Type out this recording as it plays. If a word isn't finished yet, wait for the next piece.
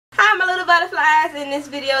butterflies in this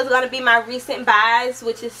video is going to be my recent buys,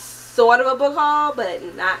 which is sort of a book haul, but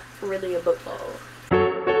not really a book haul.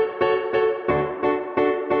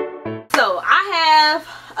 So I have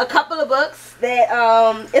a couple of books that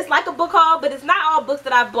it's like a book haul, but it's not all books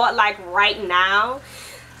that I bought like right now.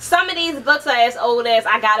 Some of these books are as old as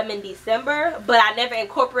I got them in December, but I never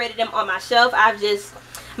incorporated them on my shelf.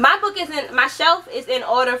 My shelf is in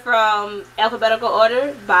order from alphabetical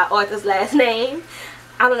order by author's last name.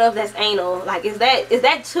 I don't know if that's anal. Like, is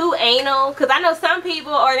that too anal? Because I know some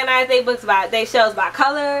people organize their shelves by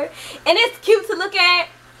color, and it's cute to look at,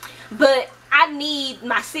 but I need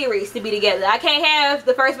my series to be together. I can't have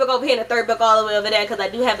the first book over here and the third book all the way over there, because I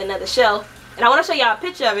do have another shelf. And I want to show y'all a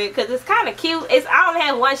picture of it because it's kind of cute. I only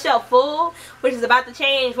have one shelf full, which is about to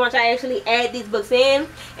change once I actually add these books in.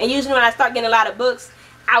 And usually when I start getting a lot of books,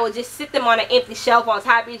 I would just sit them on an empty shelf on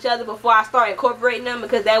top of each other before I start incorporating them,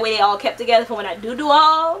 because that way they all kept together for when I do a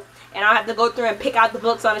haul. And I don't have to go through and pick out the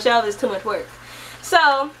books on the shelf. It's too much work.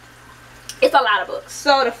 So, it's a lot of books.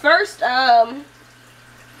 So the first, I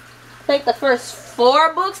think the first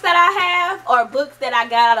 4 books that I have are books that I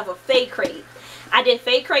got out of a fake crate. I did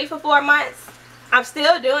fake crate for 4 months. I'm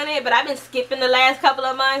still doing it, but I've been skipping the last couple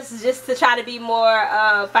of months just to try to be more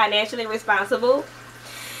financially responsible.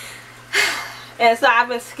 And so I've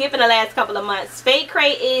been skipping the last couple of months. Fake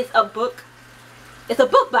crate is a book. It's a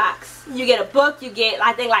book box. You get a book. You get,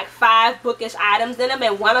 I think, like 5 bookish items in them,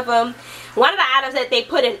 and one of the items that they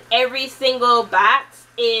put in every single box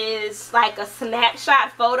is like a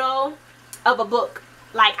snapshot photo of a book.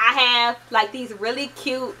 Like, I have like these really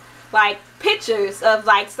cute like pictures of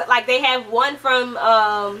like they have one from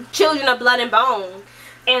Children of Blood and Bone,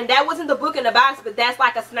 and that wasn't the book in the box, but that's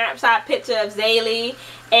like a snapshot picture of Zaylee,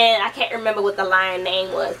 and I can't remember what the lion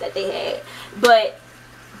name was that they had, but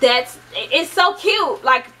it's so cute.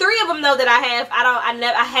 Like 3 of them though that I have,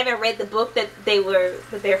 I haven't read the book that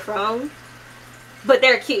they're from, but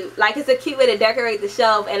they're cute. Like, it's a cute way to decorate the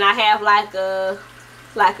shelf, and I have like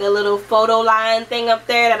a little photo line thing up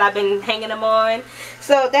there that I've been hanging them on.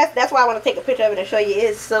 So that's why I want to take a picture of it and show you.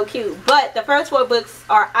 It's so cute. But the first 4 books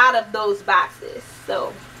are out of those boxes.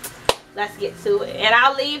 So let's get to it. And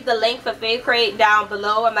I'll leave the link for Fake Crate down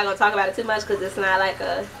below. I'm not going to talk about it too much because it's not like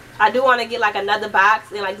I do want to get like another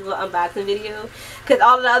box and like do an unboxing video. Because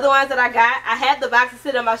all of the other ones that I got, I had the boxes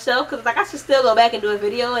sit on my shelf because like I should still go back and do a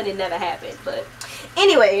video, and it never happened. But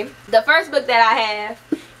anyway, the first book that I have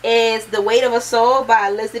is The Weight of a Soul by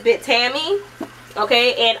Elizabeth Tammy.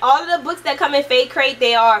 Okay, and all of the books that come in Fake Crate,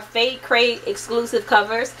 they are Fake Crate exclusive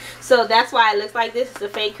covers. So that's why it looks like this. It's a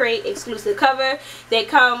Fake Crate exclusive cover. They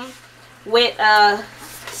come with a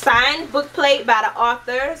signed book plate by the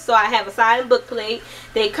author. So I have a signed book plate.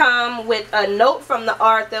 They come with a note from the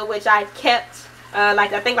author, which I kept,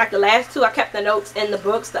 I think like the last 2, I kept the notes in the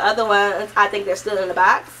books. The other ones, I think they're still in the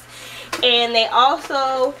box. And they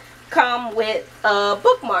also come with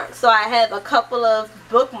bookmarks. So I have a couple of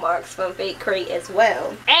bookmarks from Fake Crate as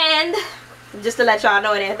well. And just to let y'all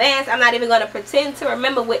know in advance, I'm not even going to pretend to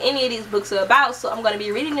remember what any of these books are about. So I'm going to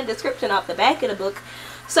be reading the description off the back of the book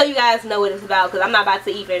so you guys know what it's about, because I'm not about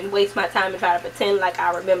to even waste my time and try to pretend like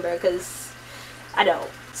I remember, because I don't.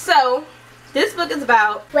 So this book is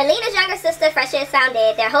about when Lena's younger sister Fresha is found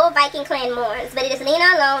dead, their whole Viking clan mourns, but it is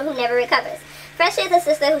Lena alone who never recovers. Fresha is a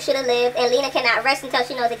sister who should have lived, and Lena cannot rest until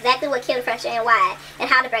she knows exactly what killed Fresha and why, and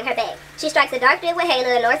how to bring her back. She strikes a dark deal with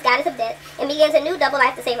Kayla, the Norse goddess of death, and begins a new double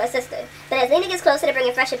life to save her sister. But as Lena gets closer to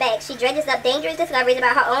bringing Fresha back, she dredges up dangerous discoveries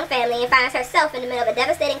about her own family and finds herself in the middle of a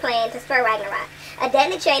devastating plan to spur Ragnarok, a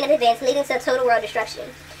deadly chain of events leading to total world destruction.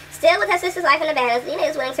 Still, with her sister's life in the balance, Lena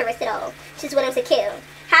is willing to risk it all. She's willing to kill.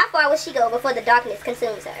 How far will she go before the darkness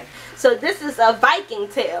consumes her? So this is a Viking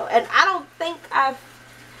tale, and I don't think I've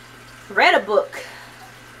read a book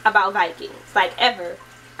about Vikings, like, ever.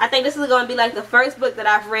 I think this is going to be like the first book that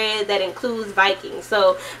I've read that includes Vikings.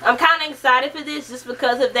 So I'm kind of excited for this just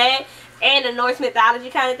because of that, and the Norse mythology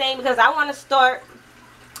kind of thing, because I want to start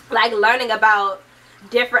like learning about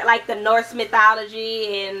different, like the Norse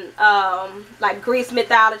mythology and like Greece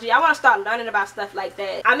mythology. I want to start learning about stuff like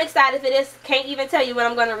that. I'm excited for this. Can't even tell you when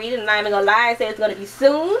I'm going to read it, and I'm not even going to lie and say it's going to be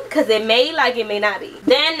soon, because it may, like, it may not be.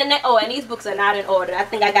 Then the next, oh, and these books are not in order. I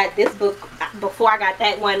think I got this book before I got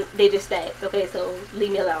that one. They just stacked. Okay, so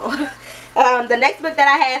leave me alone. The next book that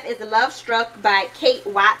I have is Love Struck by Kate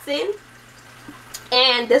Watson.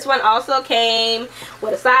 And this one also came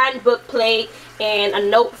with a signed book plate and a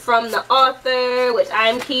note from the author, which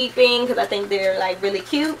I'm keeping because I think they're like really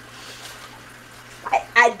cute.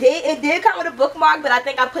 It did come with a bookmark, but I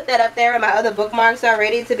think I put that up there in my other bookmarks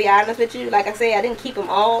already, to be honest with you. Like I said, I didn't keep them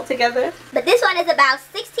all together. But this one is about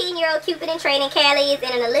 16-year-old Cupid in training. Kayla is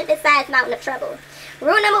in an Olympic-sized mountain of trouble.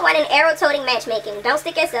 Rule number 1 in arrow-toting matchmaking: don't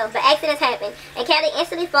stick yourself, but accidents happen, and Kayla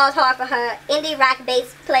instantly falls hard for her indie rock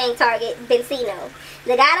bass playing target, Benzino.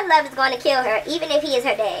 The god of love is going to kill her, even if he is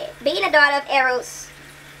her dad. Being a daughter of Eros,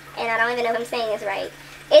 and I don't even know if I'm saying this right,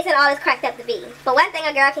 isn't all it's cracked up to be. For one thing,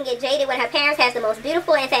 a girl can get jaded when her parents has the most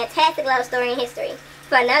beautiful and fantastic love story in history.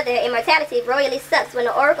 For another, immortality royally sucks when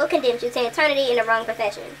the oracle condemns you to eternity in the wrong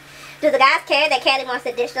profession. Do the guys care that Kayla wants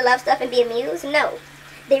to ditch the love stuff and be amused? No.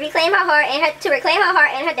 To reclaim her heart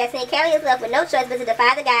and her destiny, Kayla is left with no choice but to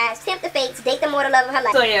defy the guys, tempt the fates, date the mortal love of her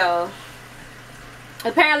life. So yo,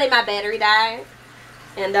 apparently my battery died,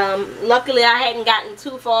 and luckily I hadn't gotten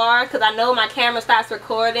too far, because I know my camera stops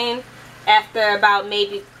recording after about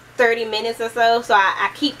maybe 30 minutes or so. So I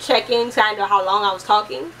keep checking so I know how long I was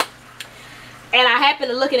talking, and I happened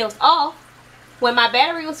to look and it was off when my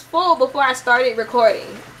battery was full before I started recording,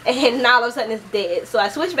 and now all of a sudden it's dead. So I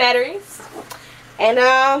switched batteries. And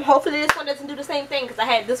hopefully this one doesn't do the same thing, because I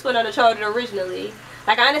had this one on the charger originally.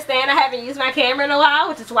 Like, I understand I haven't used my camera in a while,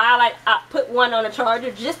 which is why I put one on the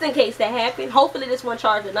charger just in case that happened. Hopefully this one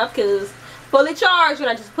charged enough, because fully charged when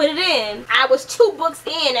I just put it in, I was 2 books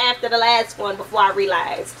in after the last one before I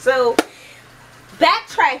realized. So,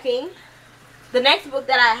 backtracking, the next book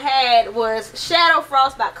that I had was Shadow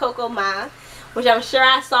Frost by Coco Ma, which I'm sure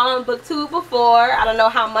I saw on BookTube before. I don't know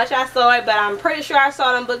how much I saw it, but I'm pretty sure I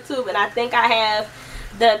saw it on BookTube, and I think I have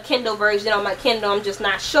the Kindle version on my Kindle. I'm just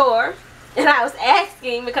not sure. And I was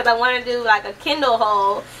asking because I want to do like a Kindle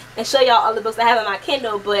haul and show y'all all the books I have on my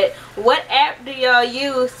Kindle, but what app do y'all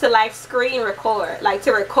use to like screen record? Like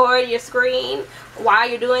to record your screen while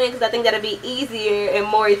you're doing it, because I think that'll be easier and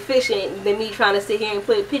more efficient than me trying to sit here and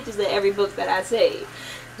put pictures of every book that I save,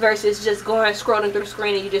 versus just going scrolling through the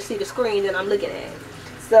screen and you just see the screen that I'm looking at.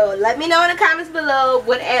 So let me know in the comments below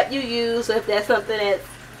what app you use, or if that's something that's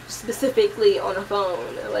specifically on a phone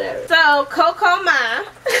or whatever. So Coco Ma,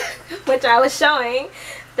 which I was showing,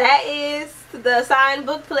 that is the signed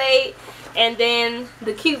book plate, and then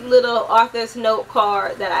the cute little author's note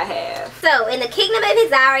card that I have. So, in the kingdom of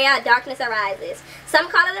Hizaria, darkness arises. Some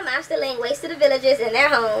call it a monster laying waste to the villagers and their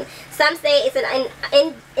home. Some say it's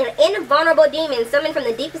an invulnerable demon summoned from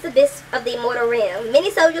the deepest abyss of the immortal realm.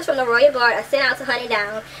 Many soldiers from the royal guard are sent out to hunt it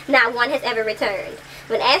down. Not one has ever returned.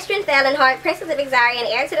 When Astrid Thalenhart, princess of Hizaria and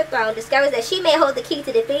heir to the throne, discovers that she may hold the key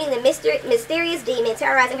to defeating the mysterious demon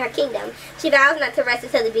terrorizing her kingdom, she vows not to rest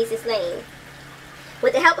until the beast is slain.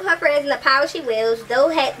 With the help of her friends and the power she wields, though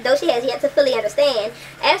she has yet to fully understand,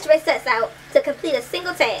 Astrid sets out to complete a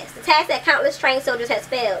single task, the task that countless trained soldiers has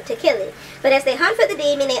failed, to kill it. But as they hunt for the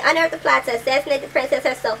demon, they unearth the plot to assassinate the princess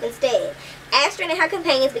herself instead. Astrid and her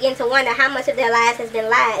companions begin to wonder how much of their lives has been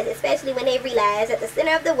lies, especially when they realize that the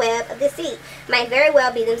center of the web of deceit might very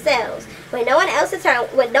well be themselves. When no one else to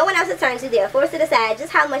turn to, they are forced to decide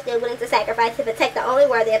just how much they're willing to sacrifice to protect the only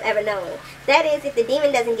world they have ever known. That is, if the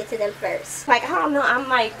demon doesn't get to them first. Like, I don't know, I'm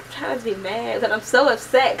like trying to be mad, but I'm so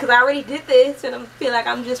upset because I already did this and I feel like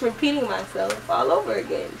I'm just repeating myself all over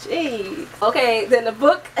again. Jeez. Okay, then the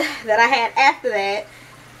book that I had after that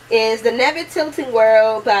is The Never Tilting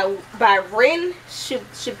World by Rin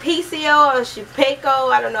Shupicio or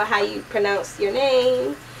Shupeko. I don't know how you pronounce your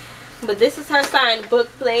name. But this is her signed book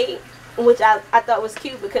plate, which I thought was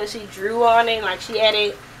cute because she drew on it. Like, she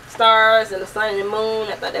added stars and the sun and the moon.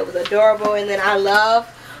 I thought that was adorable. And then I love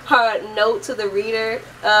her note to the reader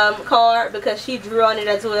card because she drew on it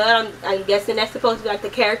as well. I'm guessing that's supposed to be like the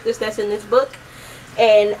characters that's in this book.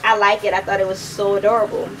 And I like it. I thought it was so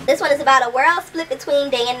adorable. This one is about a world split between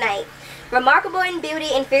day and night. Remarkable in beauty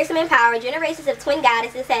and fearsome in power, generations of twin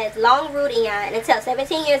goddesses has long ruled Eon until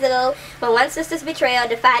 17 years ago, when one sister's betrayal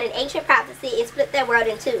defied an ancient prophecy and split their world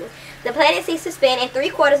in two. The planet ceased to spin and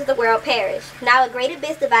 3/4 of the world perished. Now a great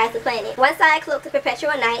abyss divides the planet. One side cloaked in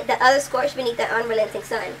perpetual night, the other scorched beneath the unrelenting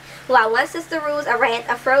sun. While one sister rules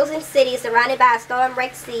a frozen city surrounded by a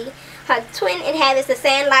storm-wrecked sea, her twin inhabits the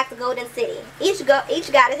sand-locked golden city. Each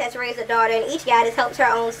goddess has raised a daughter, and each goddess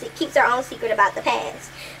keeps her own secret about the past.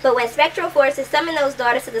 But when spectral forces summon those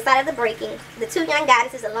daughters to the side of the breaking, the two young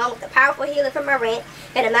goddesses, along with the powerful healer from Marant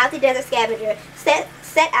and a mouthy desert scavenger, set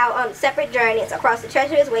out on separate journeys across the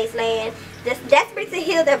treacherous wasteland, desperate to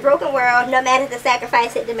heal their broken world, no matter the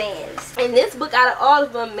sacrifice it demands. And this book, out of all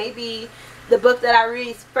of them, maybe the book that I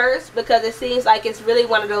read first, because it seems like it's really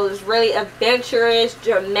one of those really adventurous,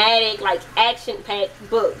 dramatic, like action-packed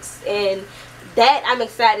books, and that I'm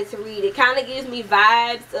excited to read. It kind of gives me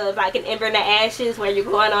vibes of like an Ember in the Ashes, where you're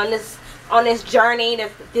going on this on this journey,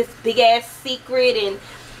 this big ass secret, and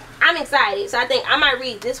I'm excited. So I think I might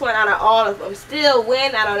read this one out of all of them. Still,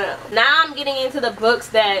 when, I don't know. Now I'm getting into the books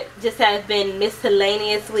that just have been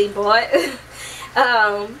miscellaneously bought.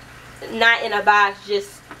 Not in a box,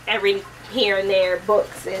 just every here and there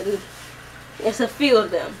books, and it's a few of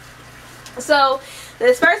them. So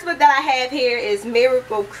this first book that I have here is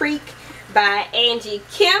Miracle Creek by Angie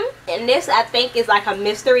Kim, and this I think is like a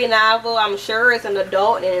mystery novel. I'm sure it's an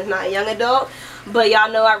adult and it's not a young adult, but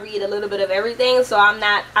y'all know I read a little bit of everything, so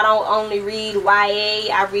I don't only read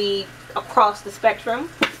YA, I read across the spectrum.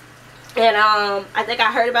 And I think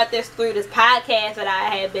I heard about this through this podcast that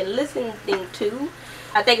I have been listening to.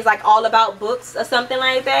 I think it's like All About Books or something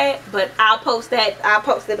like that, but I'll post it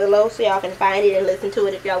below so y'all can find it and listen to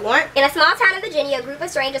it if y'all want. In a small town in Virginia, a group of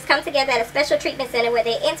strangers come together at a special treatment center where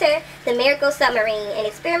they enter the Miracle Submarine, an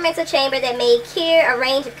experimental chamber that may cure a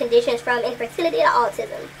range of conditions from infertility to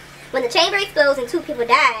autism. When the chamber explodes and 2 people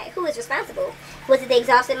die, who is responsible? Was it the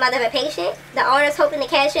exhausted mother of a patient? The owners hoping to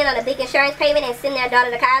cash in on a big insurance payment and send their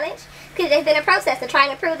daughter to college? Could it have been a protester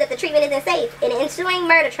trying to prove that the treatment isn't safe? An ensuing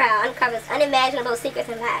murder trial uncovers unimaginable secrets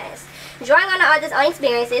and lies. Drawing on the author's own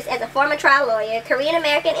experiences as a former trial lawyer,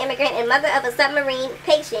 Korean-American immigrant, and mother of a submarine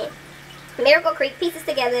patient, Miracle Creek pieces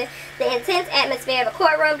together the intense atmosphere of a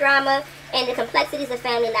courtroom drama and the complexities of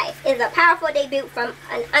family life. It is a powerful debut from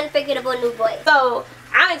an unforgettable new voice. So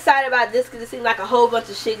I'm excited about this because it seems like a whole bunch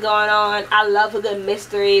of shit going on. I love a good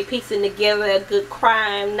mystery, piecing together a good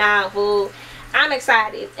crime novel. I'm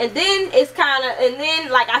excited. And then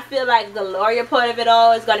like I feel like the lawyer part of it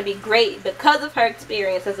all is going to be great because of her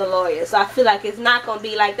experience as a lawyer. So I feel like it's not going to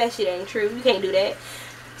be like that shit ain't true. You can't do that.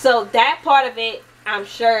 So that part of it, I'm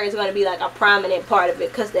sure is going to be like a prominent part of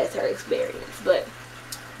it because that's her experience. But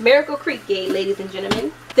Miracle Creek, ladies and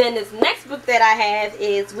gentlemen. Then this next book that I have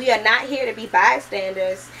is We Are Not Here to Be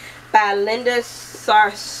Bystanders by Linda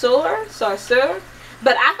Sarsour.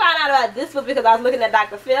 But I found out about this book because I was looking at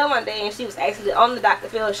Dr. Phil one day, and she was actually on the Dr.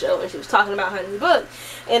 Phil show, and she was talking about her new book.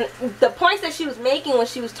 And the points that she was making when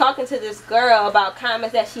she was talking to this girl about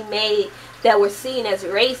comments that she made that were seen as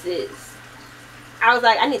racist, I was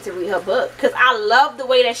like, I need to read her book because I love the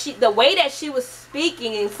way that she was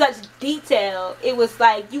speaking in such detail. It was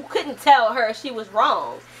like you couldn't tell her she was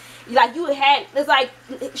wrong. Like it's like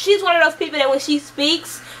she's one of those people that when she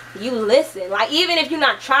speaks, you listen. Like even if you're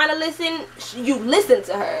not trying to listen, you listen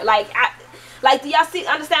to her. Like do y'all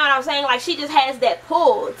understand what I'm saying? Like she just has that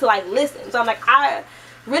pull to like listen. So I'm like, I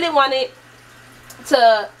really wanted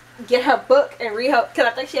to get her book and read her, because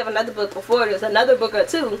I think she have another book before. There's another book or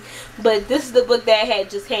two, but this is the book that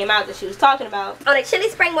had just came out that she was talking about. On a chilly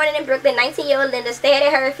spring morning in Brooklyn, 19-year-old Linda stared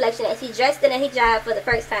at her reflection as she dressed in a hijab for the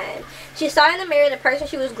first time. She saw in the mirror the person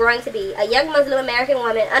she was growing to be, a young Muslim American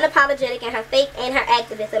woman, unapologetic in her faith and her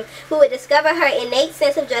activism, who would discover her innate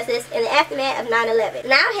sense of justice in the aftermath of 9/11.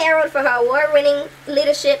 Now heralded for her award-winning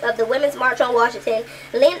leadership of the Women's March on Washington,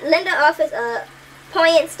 Linda offers a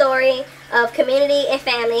poignant story of community and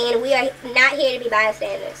family, and we are not here to be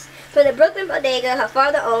bystanders. From the Brooklyn bodega her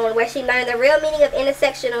father owned, where she learned the real meaning of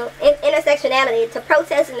intersectionality, to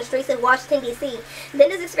protests in the streets of Washington, D.C.,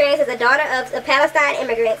 Linda's experience as a daughter of Palestine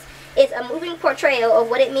immigrants is a moving portrayal of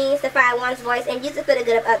what it means to find one's voice and use it for the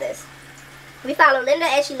good of others. We follow Linda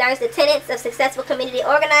as she learns the tenets of successful community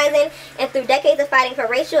organizing, and through decades of fighting for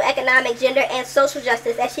racial, economic, gender, and social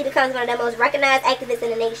justice, as she becomes one of the most recognized activists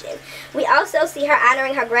in the nation. We also see her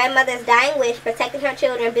honoring her grandmother's dying wish, protecting her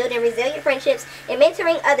children, building resilient friendships, and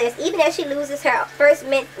mentoring others, even as she loses her first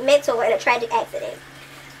mentor in a tragic accident.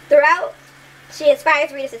 Throughout, she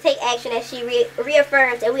inspires readers to take action as she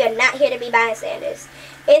reaffirms that we are not here to be bystanders.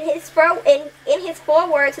 In his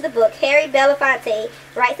foreword to the book, Harry Belafonte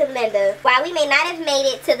writes of Linda, "While we may not have made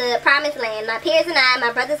it to the promised land, my peers and I,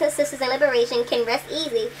 my brothers and sisters in liberation, can rest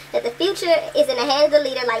easy that the future is in the hands of a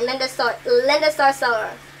leader like Linda Sarsour.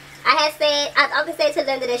 I've often said to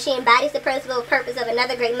Linda that she embodies the principle purpose of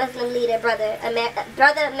another great Muslim leader, brother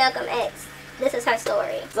Malcolm X. This is her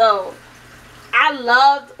story." So I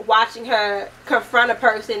loved watching her confront a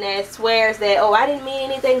person that swears that, oh, I didn't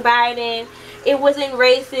mean anything by it, it wasn't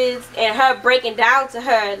racist, and her breaking down to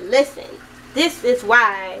her, listen, this is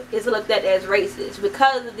why it's looked at as racist,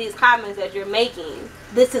 because of these comments that you're making.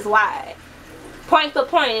 This is why. Point for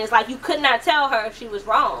point, it's like you could not tell her if she was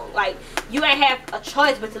wrong. Like, you ain't have a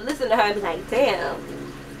choice but to listen to her and be like, damn,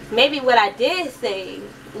 maybe what I did say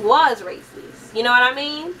was racist. You know what I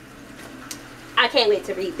mean? I can't wait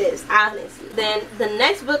to read this, honestly. Then the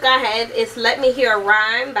next book I have is Let Me Hear a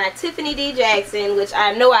Rhyme by Tiffany D. Jackson, which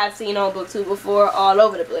I know I've seen on BookTube before all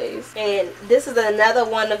over the place. And this is another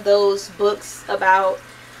one of those books about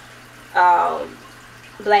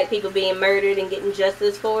black people being murdered and getting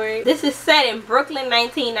justice for it. This is set in Brooklyn,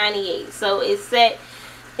 1998. So it's set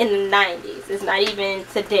in the 90s. It's not even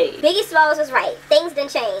today. Biggie Smalls was right. Things done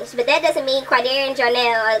changed. But that doesn't mean Quadria and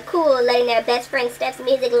Jarnell are cool letting their best friend Steph's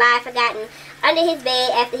music lie forgotten under his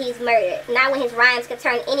bed after he's murdered. Not when his rhymes could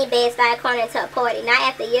turn any bed-style corner into a party. Not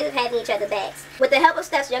after years of having each other backs. With the help of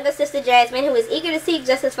Steph's younger sister Jasmine, who is eager to seek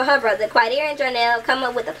justice for her brother, Quadria and Jarnell come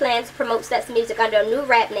up with a plan to promote Steph's music under a new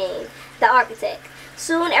rap name, The Architect.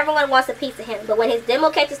 Soon, everyone wants a piece of him, but when his demo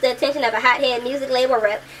catches the attention of a hothead music label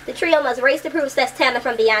rep, the trio must race to prove Steph's talent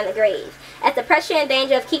from beyond the grave. As the pressure and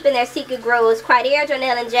danger of keeping their secret grows, Quadria,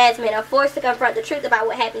 Jarnell, and Jasmine are forced to confront the truth about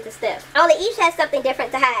what happened to Steph. Only each has something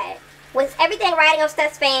different to hide. With everything riding on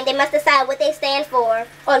Steph's fame, they must decide what they stand for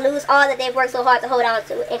or lose all that they've worked so hard to hold on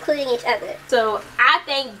to, including each other. So I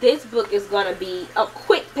think this book is going to be a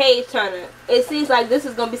quick page turner. It seems like this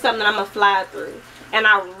is going to be something I'm going to fly through. And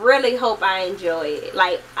I really hope I enjoy it.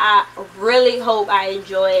 Like, I really hope I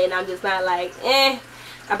enjoy it. And I'm just not like,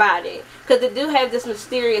 about it. Because it do have this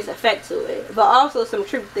mysterious effect to it. But also some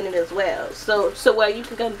truth in it as well. So where you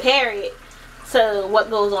can compare it to what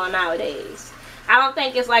goes on nowadays. I don't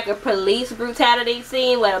think it's like a police brutality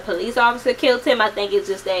scene where a police officer killed him. I think it's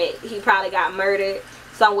just that he probably got murdered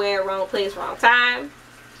somewhere, wrong place, wrong time.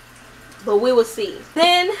 But we will see.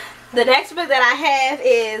 Then the next book that I have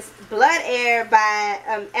is Blood Air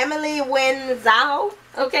by Emily Wynne Zhao.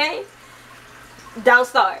 Okay? Don't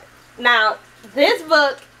Start. Now, this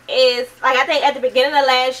book is, like, I think at the beginning of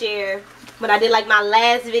last year, when I did like my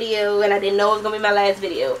last video, and I didn't know it was going to be my last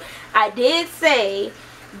video, I did say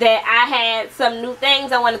that I had some new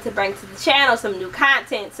things I wanted to bring to the channel, some new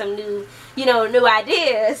content, some new, new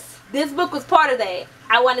ideas. This book was part of that.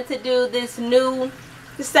 I wanted to do this new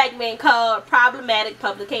segment called Problematic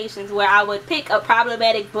Publications, where I would pick a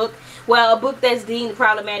problematic book, well, a book that's deemed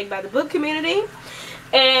problematic by the book community,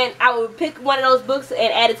 and I would pick one of those books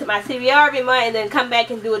and add it to my TBR every month, and then come back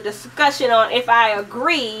and do a discussion on if I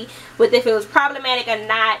agree with if it was problematic or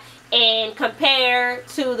not, and compare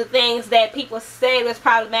to the things that people say was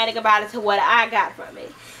problematic about it to what I got from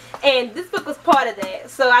it. And this book was part of that.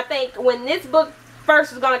 So I think when this book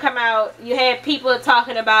first was going to come out, you had people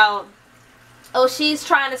talking about, oh, she's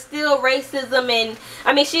trying to steal racism, and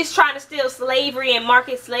I mean, she's trying to steal slavery and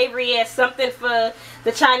market slavery as something for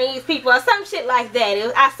the Chinese people or some shit like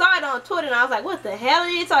that. I saw it on Twitter and I was like, what the hell are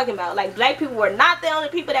you talking about? Like, black people were not the only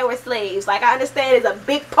people that were slaves. Like, I understand it's a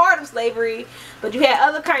big part of slavery, but you had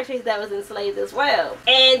other countries that was enslaved as well.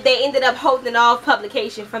 And they ended up holding off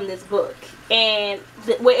publication from this book. And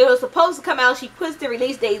when it was supposed to come out, she pushed the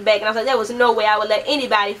release date back, and I was like, there was no way I would let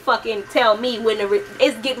anybody fucking tell me when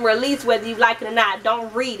it's getting released, whether you like it or not.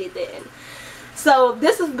 Don't read it then. So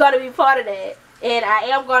this is going to be part of that, and I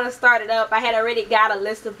am going to start it up. I had already got a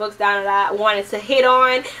list of books down that I wanted to hit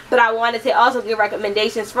on, but I wanted to also get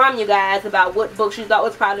recommendations from you guys about what books you thought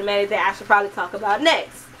was problematic that I should probably talk about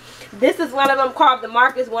next. This is one of them. Carve the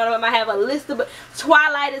Mark is one of them. I have a list of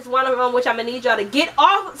Twilight is one of them, which I'm going to need y'all to get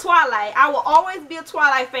off of Twilight. I will always be a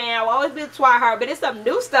Twilight fan. I will always be a Twilight, but it's some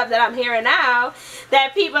new stuff that I'm hearing now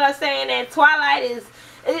that people are saying that Twilight is,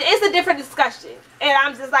 it's a different discussion. And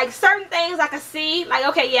I'm just like, certain things I can see, like,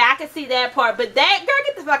 okay, yeah, I can see that part, but that, girl,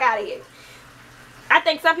 get the fuck out of here. I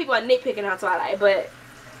think some people are nitpicking on Twilight, but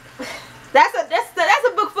that's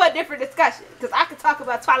a book for a different discussion, because I could talk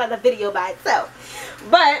about Twilight in a video by itself.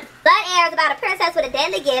 But Blood Air is about a princess with a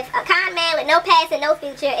deadly gift, a con man with no past and no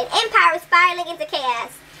future, an empire spiraling into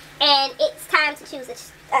chaos, and it's time to choose a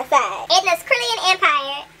side. In the Skrillian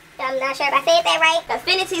Empire, I'm not sure if I said that right,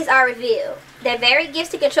 affinities are revealed. Their very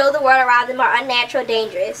gifts to control the world around them are unnatural,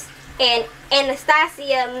 dangerous. And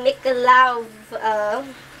Anastasia Mikhailovna,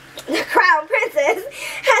 the crown princess,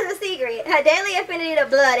 has a secret. Her daily affinity to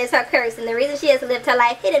blood is her curse, and the reason she has lived her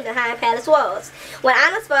life hidden behind palace walls. When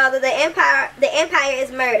Anna's father, the empire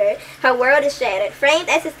is murdered, her world is shattered. Framed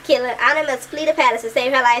as his killer, Anna must flee the palace to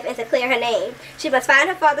save her life and to clear her name. She must find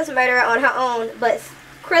her father's murderer on her own, but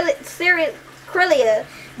Krylia,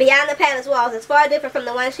 beyond the palace walls, is far different from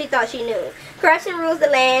the one she thought she knew. Corruption rules the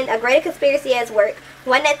land, a greater conspiracy at work,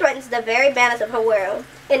 one that threatens the very balance of her world.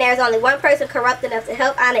 And there is only one person corrupt enough to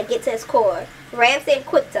help Anna get to its core, Ramsden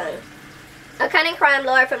Quicktongue. A cunning crime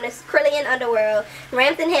lord from the Skrillian underworld,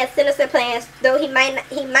 Ramsden has sinister plans, though he might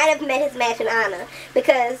have met his match in Anna,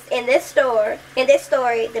 because in this story,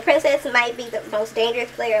 the princess might be the most dangerous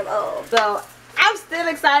player of all. So I'm still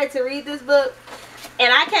excited to read this book.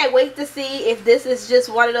 And I can't wait to see if this is just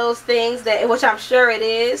one of those things that, which I'm sure it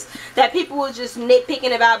is, that people were just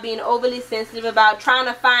nitpicking about, being overly sensitive about, trying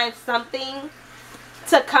to find something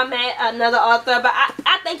to come at another author. But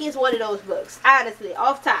I think it's one of those books, honestly,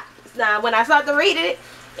 off top. Now, when I started to read it,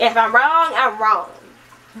 If I'm wrong, I'm wrong.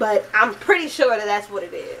 But I'm pretty sure that that's what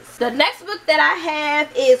it is. The next book that I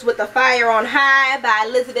have is With the Fire on High by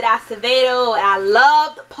Elizabeth Acevedo. I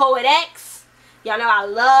love the Poet X. Y'all know I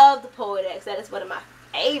love the Poet X. That is one of my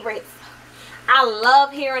favorites. I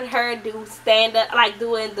love hearing her do stand-up, like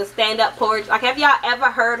doing the stand-up poetry. Like, have y'all ever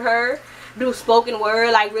heard her do spoken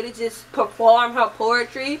word, like really just perform her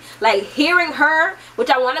poetry? Like, hearing her, which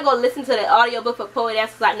I want to go listen to the audiobook for Poet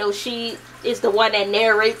X because I know she is the one that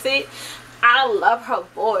narrates it. I love her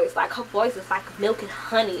voice. Like, her voice is like milk and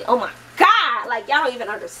honey. Oh my god, like, y'all don't even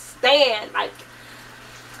understand. Like,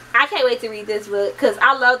 I can't wait to read this book because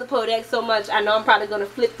I love the Poet X so much. I know I'm probably going to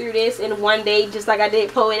flip through this in one day just like I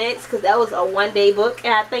did Poet X because that was a one-day book,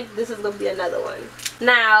 and I think this is going to be another one.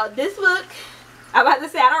 Now, this book, I'm about to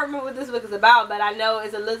say I don't remember what this book is about, but I know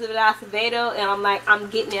it's Elizabeth Acevedo, and I'm like, I'm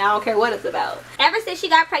getting it. I don't care what it's about. Ever since she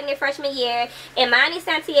got pregnant freshman year, Imani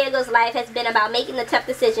Santiago's life has been about making the tough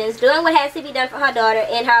decisions, doing what has to be done for her daughter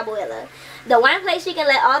and her abuela. The one place she can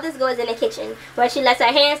let all this go is in the kitchen, where she lets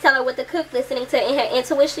her hands tell her what to cook, listening to her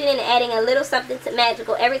intuition and adding a little something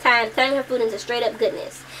magical every time, turning her food into straight up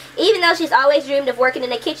goodness. Even though she's always dreamed of working in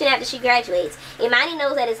the kitchen after she graduates, Imani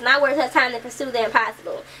knows that it's not worth her time to pursue the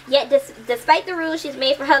impossible. Yet, despite the rules she's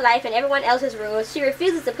made for her life and everyone else's rules, she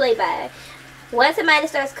refuses to play by. Once Imani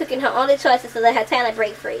starts cooking, her only choice is to let her talent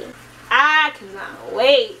break free. I cannot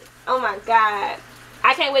wait. Oh my god.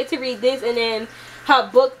 I can't wait to read this, and then her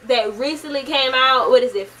book that recently came out, what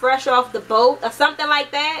is it, Fresh Off the Boat or something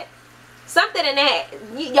like that. Something in that.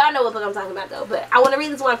 Y'all know what book I'm talking about though, but I want to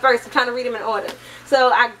read this one first. I'm trying to read them in order. So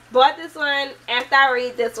I bought this one. After I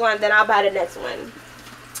read this one, then I'll buy the next one.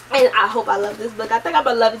 And I hope I love this book. I think I'm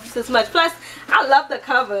going to love it just as much. Plus, I love the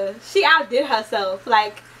cover. She outdid herself.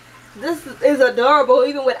 Like, this is adorable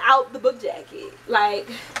even without the book jacket. Like,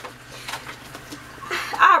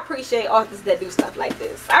 I appreciate authors that do stuff like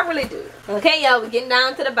this. I really do. Okay, y'all, we're getting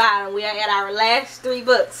down to the bottom. We are at our last 3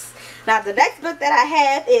 books. Now, the next book that I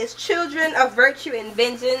have is Children of Virtue and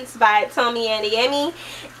Vengeance by Tomi Adeyemi.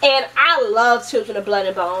 And I love Children of Blood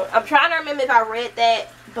and Bone. I'm trying to remember if I read that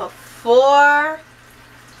before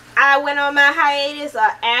I went on my hiatus or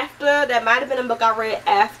after. That might have been a book I read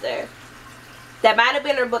after. That might have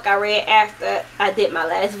been a book I read after I did my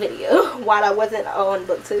last video while I wasn't on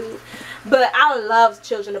book 2. But I love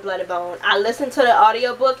Children of Blood and Bone. I listened to the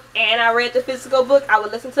audiobook and I read the physical book. I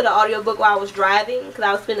would listen to the audiobook while I was driving because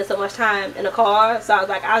I was spending so much time in the car. So I was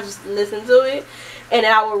like, I'll just listen to it. And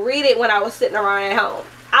then I would read it when I was sitting around at home.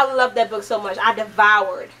 I love that book so much. I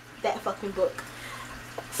devoured that fucking book.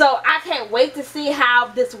 So I can't wait to see how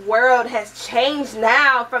this world has changed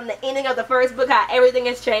now from the ending of the first book, how everything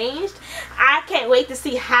has changed. I can't wait to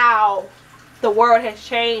see how the world has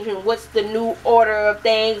changed and what's the new order of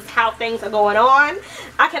things, how things are going on.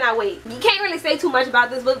 I cannot wait. You can't really say too much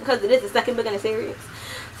about this book because it is the second book in the series.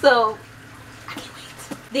 So, I can't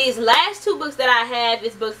wait. These last 2 books that I have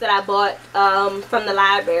is books that I bought from the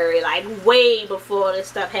library, like way before this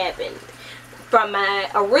stuff happened. From my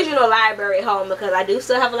original library home, because I do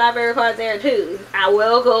still have a library card there too. I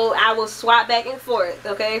will swap back and forth,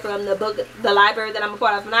 okay, from the library that I'm a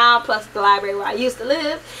part of now, plus the library where I used to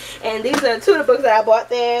live. And these are 2 of the books that I bought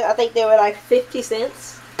there. I think they were like 50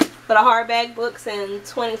 cents for the hardback books and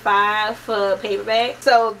 25 for paperback.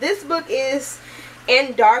 So this book is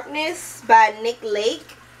In Darkness by Nick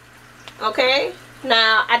Lake, okay.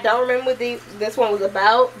 Now, I don't remember what this one was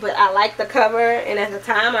about, but I liked the cover, and at the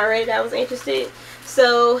time I read it, I was interested.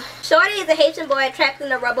 So, Shorty is a Haitian boy trapped in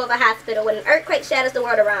the rubble of a hospital when an earthquake shatters the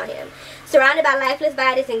world around him. Surrounded by lifeless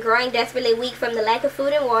bodies and growing desperately weak from the lack of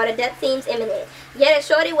food and water, death seems imminent. Yet as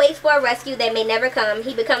Shorty waits for a rescue that may never come,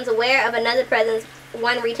 he becomes aware of another presence,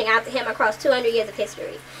 one reaching out to him across 200 years of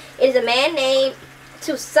history. It is a man named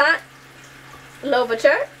Toussaint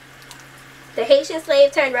Louverture, the Haitian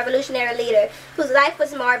slave turned revolutionary leader whose life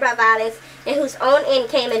was marred by violence and whose own end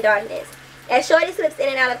came in darkness. As Shorty slips in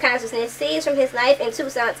and out of consciousness, seeds from his life and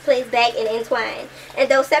Toussaint's plays back and entwine.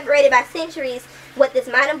 And though separated by centuries, what this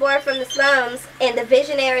modern boy from the slums and the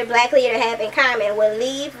visionary black leader have in common will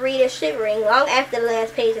leave readers shivering long after the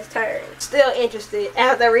last page is turned. Still interested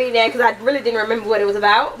after reading that because I really didn't remember what it was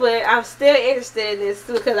about, but I'm still interested in this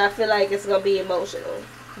too because I feel like it's going to be emotional.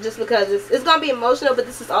 Just because it's going to be emotional, but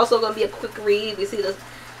this is also going to be a quick read. You see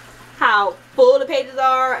how full the pages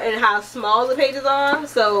are and how small the pages are.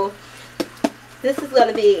 So this is going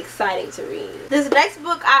to be exciting to read. This next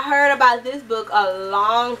book, I heard about this book a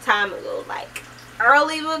long time ago. Like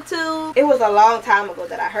early book 2. It was a long time ago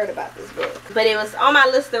that I heard about this book. But it was on my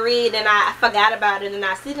list to read and I forgot about it. And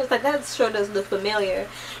I see it, I was like, that sure does look familiar.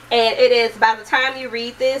 And it is By the Time You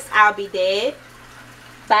Read This, I'll Be Dead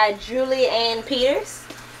by Julie Ann Peters.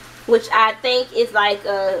 which I think is like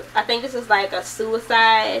I think this is like a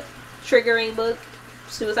suicide triggering book,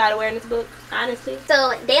 suicide awareness book, honestly.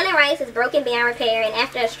 So Dalen Rice is broken beyond repair, and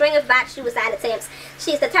after a string of botched suicide attempts,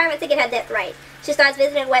 she's determined to get her death right. She starts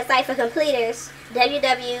visiting a website for completers,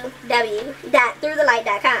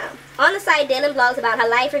 www.throughthelight.com. On the site, Dalen blogs about her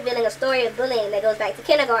life, revealing a story of bullying that goes back to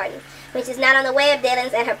kindergarten. When she's not on the web,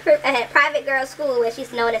 Dalen's at her private girls' school, where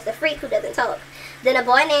she's known as the freak who doesn't talk. Then a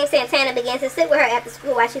boy named Santana begins to sit with her after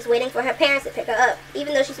school while she's waiting for her parents to pick her up.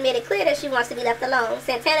 Even though she's made it clear that she wants to be left alone,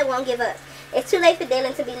 Santana won't give up. It's too late for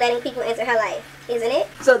Dalen to be letting people into her life, isn't it?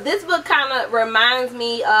 So this book kind of reminds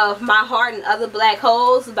me of My Heart and Other Black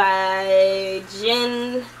Holes by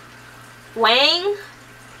Jen Wang.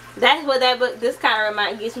 That's what that book, this kind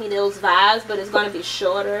of gives me those vibes, but it's going to be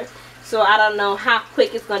shorter. So I don't know how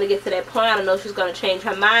quick it's going to get to that point. I don't know if she's going to change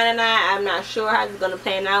her mind or not. I'm not sure how it's going to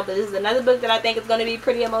pan out. But this is another book that I think is going to be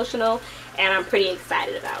pretty emotional. And I'm pretty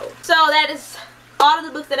excited about. So that is all of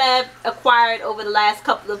the books that I've acquired over the last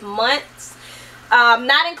couple of months.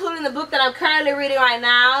 Not including the book that I'm currently reading right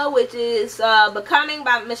now, which is Becoming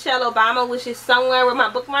by Michelle Obama, which is somewhere with my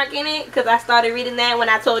bookmark in it. Because I started reading that when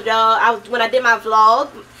I told y'all, when I did my vlog.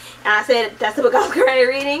 And I said that's the book I was currently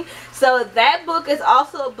reading. So that book is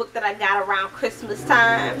also a book that I got around Christmas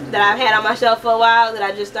time, that I've had on my shelf for a while, that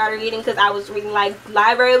I just started reading because I was reading like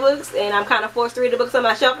library books, and I'm kind of forced to read the books on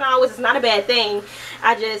my shelf now, which is not a bad thing.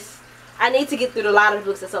 I need to get through a lot of the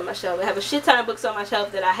books that's on my shelf. I have a shit ton of books on my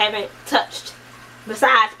shelf that I haven't touched,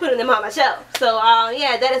 besides putting them on my shelf. So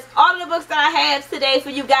yeah, that is all of the books that I have today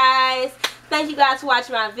for you guys. Thank you guys for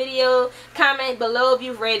watching my video. Comment below if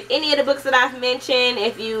you've read any of the books that I've mentioned.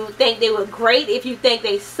 If you think they were great. If you think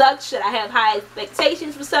they sucked. Should I have high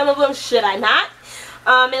expectations for some of them? Should I not?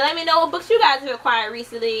 And let me know what books you guys have acquired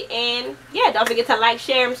recently. And yeah, don't forget to like,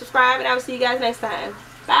 share, and subscribe. And I will see you guys next time.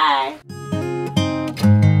 Bye.